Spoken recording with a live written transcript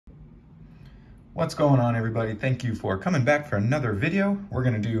What's going on, everybody? Thank you for coming back for another video. We're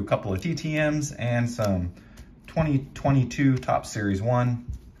going to do a couple of TTMs and some 2022 Top Series 1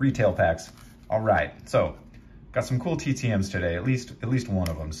 retail packs. All right, so got some cool TTMs today, at least one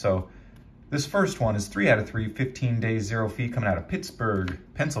of them. So this first one is 3 out of 3, 15 days, 0 fee, coming out of Pittsburgh,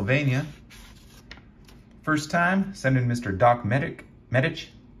 Pennsylvania. First time, sending Mr. Doc Medich.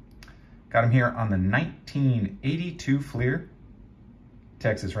 Got him here on the 1982 Fleer,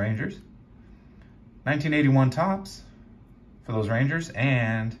 Texas Rangers. 1981 tops for those Rangers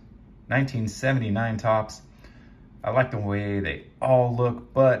and 1979 tops. I like the way they all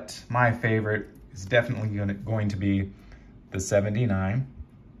look, but my favorite is definitely going to be the 79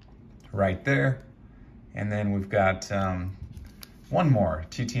 right there. And then we've got one more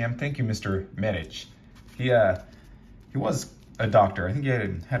TTM. Thank you, Mr. Medich. He was a doctor. I think he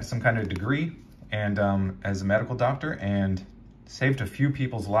had some kind of degree and as a medical doctor, and saved a few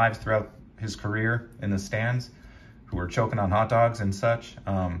people's lives throughout his career in the stands who were choking on hot dogs and such.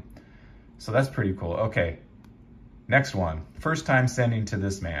 So that's pretty cool. Okay, next one. First time sending to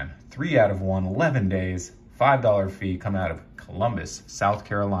this man. 3 out of 1, 11 days, $5 fee, coming out of Columbus, South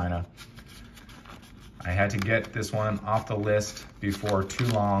Carolina. I had to get this one off the list before too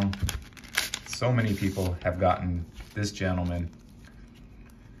long. So many people have gotten this gentleman.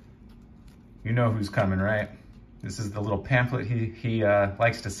 You know who's coming, right? This is the little pamphlet he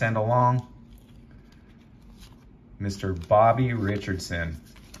likes to send along. Mr. Bobby Richardson.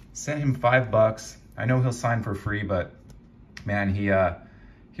 Sent him $5. I know he'll sign for free, but man, he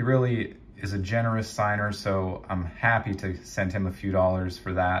really is a generous signer, so I'm happy to send him a few dollars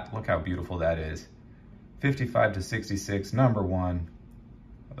for that. Look how beautiful that is. 55/66, #1.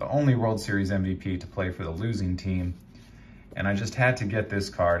 The only World Series MVP to play for the losing team. And I just had to get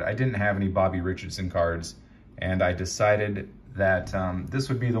this card. I didn't have any Bobby Richardson cards, and I decided that this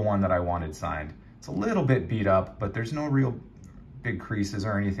would be the one that I wanted signed. It's a little bit beat up, but there's no real big creases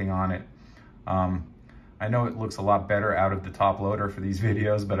or anything on it. I know it looks a lot better out of the top loader for these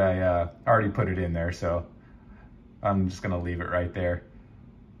videos, but I already put it in there, so I'm just gonna leave it right there.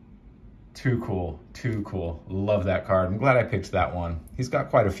 Too cool, too cool. Love that card. I'm glad I picked that one. He's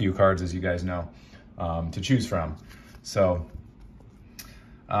got quite a few cards, as you guys know, to choose from. So,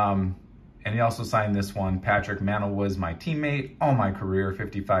 and he also signed this one. Patrick Mantle was my teammate all my career,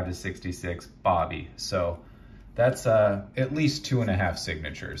 55/66, Bobby. So that's at least 2.5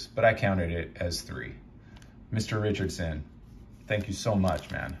 signatures, but I counted it as 3. Mr. Richardson, thank you so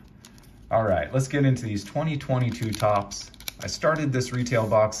much, man. All right, let's get into these 2022 tops. I started this retail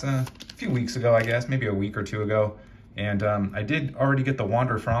box a few weeks ago, I guess, maybe a week or 2 ago. And I did already get the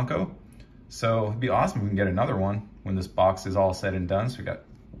Wander Franco. So it'd be awesome if we can get another one when this box is all said and done. So we got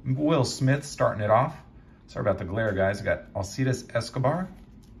Will Smith starting it off. Sorry about the glare, guys. We got Alcides Escobar.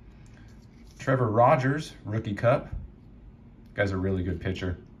 Trevor Rogers, Rookie Cup. Guy's a really good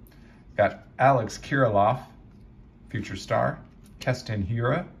pitcher. Got Alex Kirilloff, future star. Keston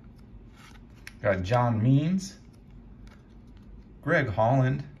Hiura. Got John Means. Greg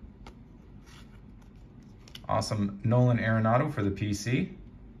Holland. Awesome Nolan Arenado for the PC.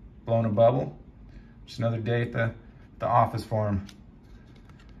 Blown a bubble. Just another day at the office for him.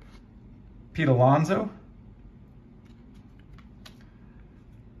 Pete Alonso.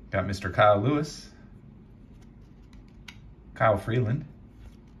 Got Mr. Kyle Lewis. Kyle Freeland.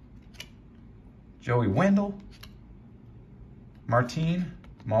 Joey Wendell. Martin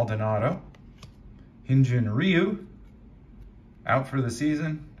Maldonado. Hyunjin Ryu. Out for the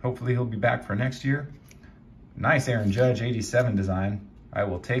season. Hopefully he'll be back for next year. Nice Aaron Judge 87 design. I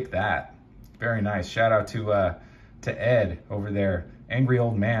will take that. Very nice. Shout out to Ed over there. Angry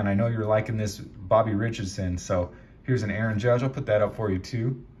old man. I know you're liking this Bobby Richardson. So here's an Aaron Judge. I'll put that up for you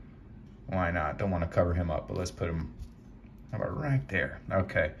too. Why not? Don't want to cover him up, but let's put him, how about right there?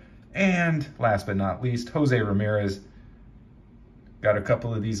 Okay. And last but not least, Jose Ramirez. Got a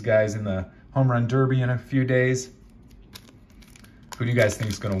couple of these guys in the home run derby in a few days. Who do you guys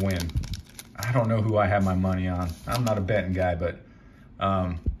think is going to win? I don't know who I have my money on. I'm not a betting guy, but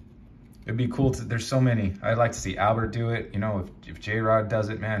it'd be cool to, there's so many. I'd like to see Albert do it. You know, if J-Rod does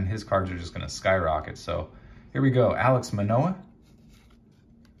it, man, his cards are just going to skyrocket. So here we go. Alex Manoah,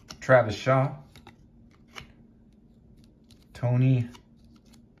 Travis Shaw, Tony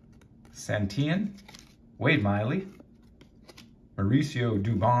Santillan, Wade Miley, Mauricio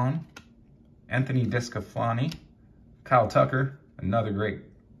Dubon, Anthony Descafani, Kyle Tucker, another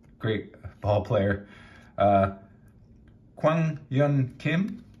great ball player, Kwang Yun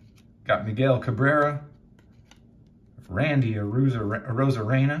Kim, got Miguel Cabrera, Randy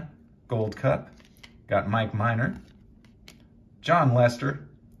Arozarena, Gold Cup, got Mike Minor, John Lester,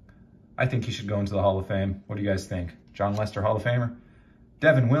 I think he should go into the Hall of Fame. What do you guys think? John Lester, Hall of Famer.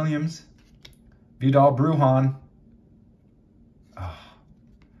 Devin Williams. Vidal Brujan. Oh.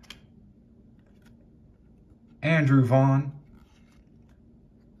 Andrew Vaughn.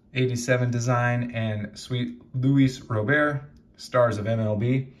 87 design, and sweet Luis Robert, stars of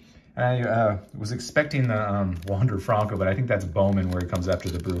MLB. I was expecting the Wander Franco, but I think that's Bowman where he comes after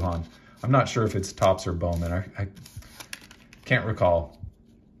the Brujan. I'm not sure if it's Topps or Bowman. I can't recall.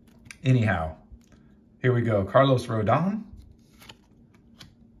 Anyhow, here we go. Carlos Rodon,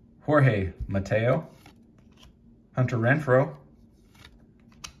 Jorge Mateo, Hunter Renfroe,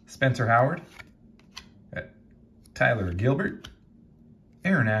 Spencer Howard, Tyler Gilbert,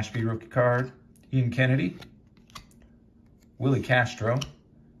 Aaron Ashby rookie card, Ian Kennedy, Willie Castro,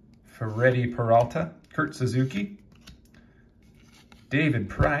 Freddy Peralta, Kurt Suzuki, David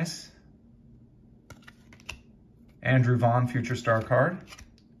Price, Andrew Vaughn future star card,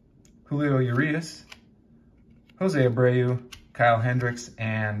 Julio Urias, Jose Abreu, Kyle Hendricks,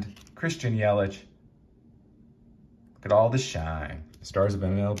 and Christian Yelich. Look at all the shine. Stars of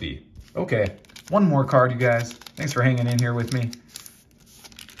MLB. Okay, one more card, you guys. Thanks for hanging in here with me.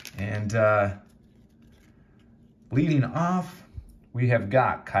 And leading off, we have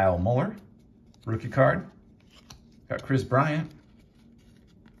got Kyle Muller, rookie card. Got Chris Bryant.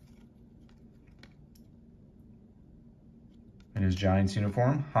 In his Giants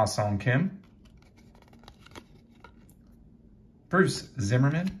uniform, Ha-Seong Kim. Bruce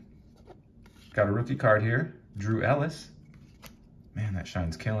Zimmerman. Got a rookie card here. Drew Ellis. Man, that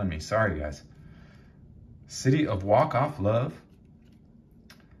shine's killing me. Sorry, guys. City of Walk-Off Love.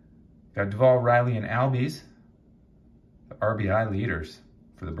 Got Duvall, Riley, and Albies. The RBI leaders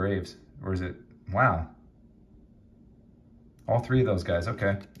for the Braves. Or is it? Wow. All three of those guys.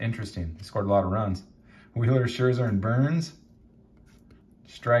 Okay, interesting. They scored a lot of runs. Wheeler, Scherzer, and Burns.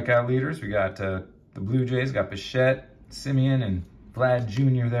 Strikeout leaders. We got the Blue Jays. Got Bichette, Simeon, and Vlad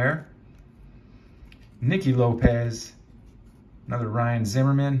Jr. there. Nicky Lopez. Another Ryan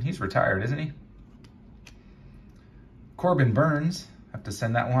Zimmerman. He's retired, isn't he? Corbin Burns. Have to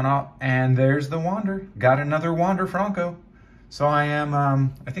send that one off. And there's the Wander. Got another Wander Franco. So I am,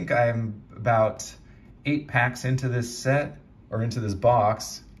 I think I am about 8 packs into this set, or into this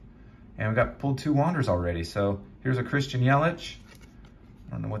box. And we got pulled 2 Wanders already. So here's a Christian Yelich.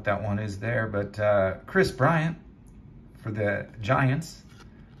 I don't know what that one is there, but Chris Bryant for the Giants.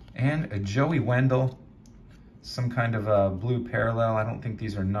 And a Joey Wendell. Some kind of a blue parallel. I don't think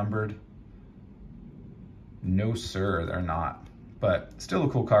these are numbered. No, sir, they're not. But still a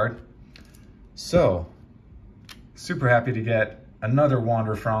cool card. So, super happy to get another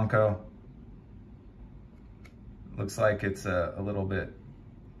Wander Franco. Looks like it's a little bit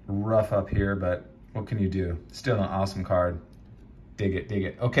rough up here, but what can you do? Still an awesome card. Dig it, dig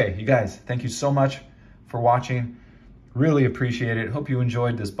it. Okay, you guys, thank you so much for watching. Really appreciate it. Hope you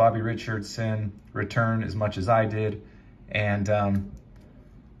enjoyed this Bobby Richardson return as much as I did. And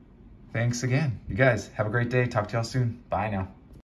thanks again. You guys, have a great day. Talk to y'all soon. Bye now.